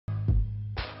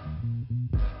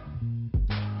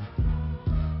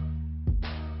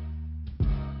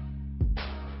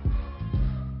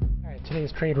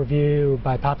Today's trade review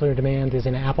by popular demand is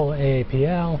an Apple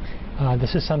AAPL.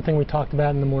 This is something we talked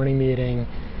about in the morning meeting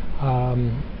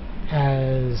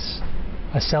as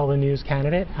a sell the news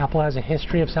candidate. Apple has a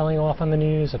history of selling off on the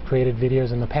news. I've created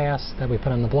videos in the past that we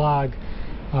put on the blog.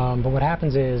 But what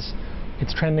happens is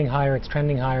it's trending higher, it's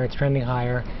trending higher, it's trending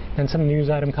higher. Then some news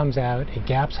item comes out, it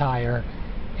gaps higher,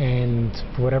 and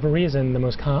for whatever reason, the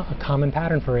most common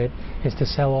pattern for it is to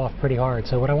sell off pretty hard.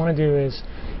 So what I want to do is,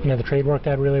 the trade worked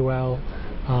out really well.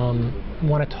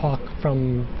 Want to talk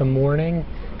from the morning,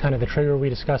 kind of the trigger we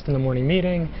discussed in the morning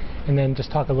meeting, and then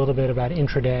just talk a little bit about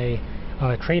intraday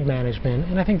trade management.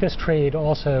 And I think this trade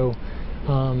also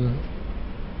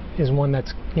is one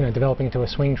that's developing into a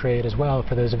swing trade as well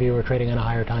for those of you who are trading on a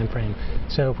higher time frame.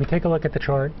 So if we take a look at the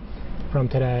chart from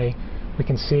today, we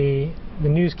can see the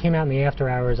news came out in the after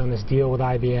hours on this deal with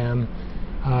IBM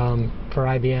for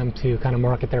IBM to kind of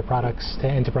market their products to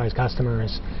enterprise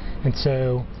customers. And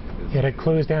so it had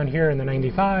closed down here in the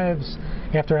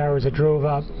 95s. After hours it drove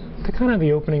up to kind of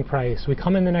the opening price. We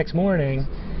come in the next morning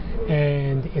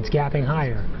and it's gapping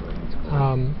higher.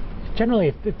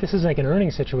 Generally, if this is like an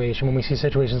earnings situation, when we see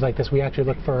situations like this, we actually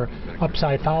look for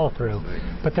upside follow-through.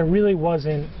 But there really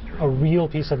wasn't a real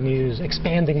piece of news,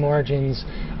 expanding margins,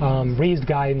 raised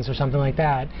guidance, or something like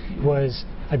that. It was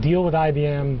a deal with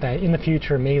IBM that in the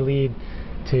future may lead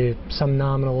to some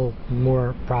nominal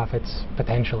more profits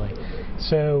potentially.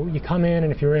 So you come in,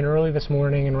 and if you're in early this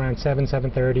morning and around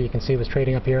 7:30, you can see it was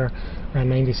trading up here around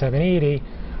 97.80.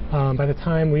 By the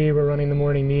time we were running the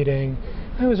morning meeting,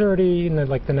 I was already in the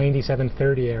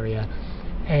 97.30 area.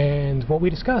 And what we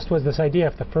discussed was this idea: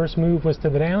 if the first move was to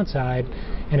the downside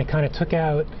and it kind of took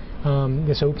out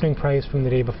this opening price from the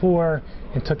day before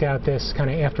and took out this kind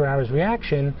of after hours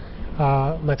reaction,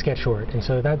 let's get short. And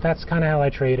so that's kind of how I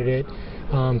traded it.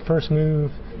 First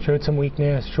move showed some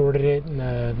weakness, shorted it in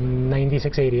the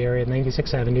 96.80 area,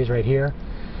 96.70s right here.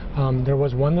 There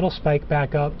was one little spike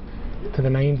back up to the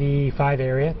 95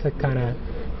 area to kind of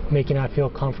make you not feel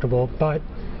comfortable, but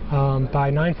by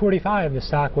 9:45 the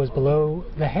stock was below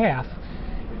the half,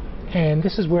 and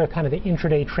this is where kind of the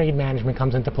intraday trade management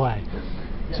comes into play.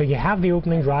 So you have the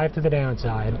opening drive to the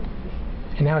downside,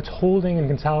 and now it's holding and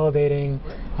consolidating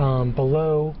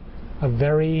below a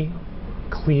very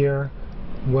clear,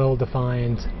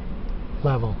 well-defined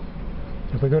level.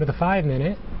 If we go to the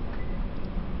 5-minute,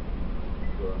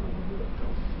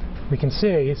 we can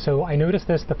see, so I noticed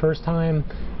this the first time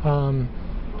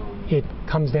it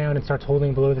comes down and starts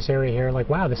holding below this area here, like,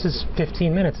 wow, this is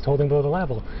 15 minutes, it's holding below the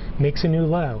level, makes a new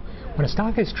low. When a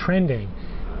stock is trending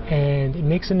and it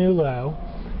makes a new low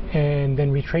and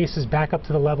then retraces back up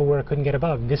to the level where it couldn't get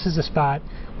above, this is a spot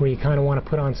where you kind of want to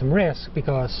put on some risk,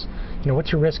 because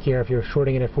what's your risk here if you're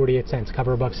shorting it at 48 cents?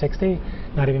 Cover above 60,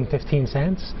 not even 15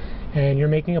 cents, and you're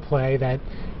making a play that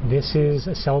this is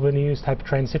a sell the news type of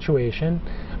trend situation.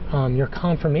 Your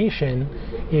confirmation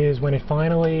is when it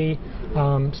finally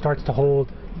starts to hold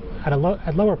at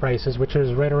lower prices, which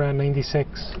is right around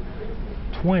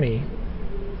 96.20.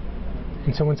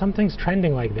 And so when something's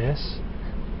trending like this,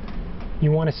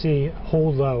 you want to see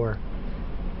hold lower,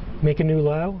 make a new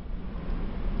low,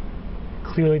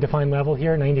 clearly defined level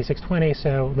here, 96.20.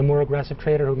 So the more aggressive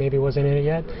trader who maybe wasn't in it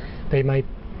yet, they might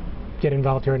get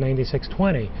involved here at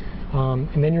 96.20.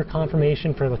 And then your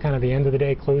confirmation for the kind of the end of the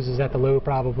day, closes at the low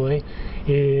probably,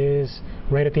 is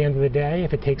right at the end of the day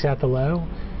if it takes out the low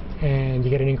and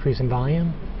you get an increase in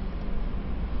volume.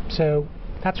 So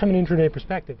that's from an intraday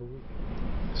perspective.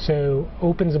 So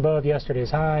opens above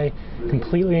yesterday's high,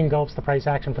 completely engulfs the price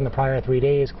action from the prior 3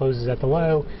 days, closes at the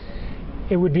low.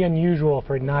 It would be unusual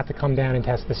for it not to come down and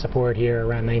test the support here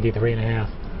around 93.5.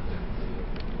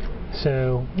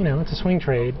 So, it's a swing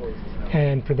trade.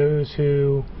 And for those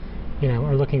who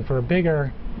are looking for a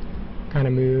bigger kind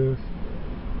of move,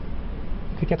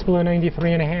 if it gets below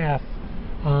 93.5,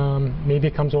 maybe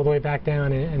it comes all the way back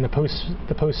down, and the post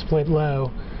split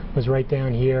low was right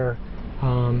down here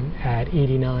at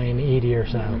 89.80 or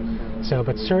so. So,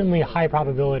 but certainly a high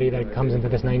probability that it comes into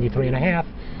this 93.5.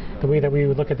 The way that we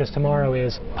would look at this tomorrow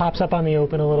is pops up on the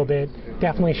open a little bit,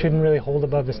 definitely shouldn't really hold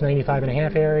above this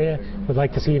 95.5 area. Would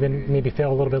like to see even maybe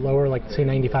fail a little bit lower, like say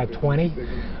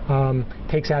 95.20.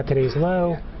 Takes out today's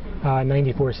low,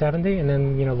 94.70, and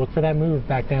then look for that move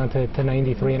back down to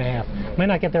 93.5. Might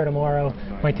not get there tomorrow,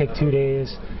 might take 2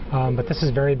 days, but this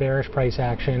is very bearish price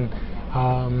action,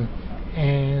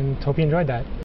 and hope you enjoyed that.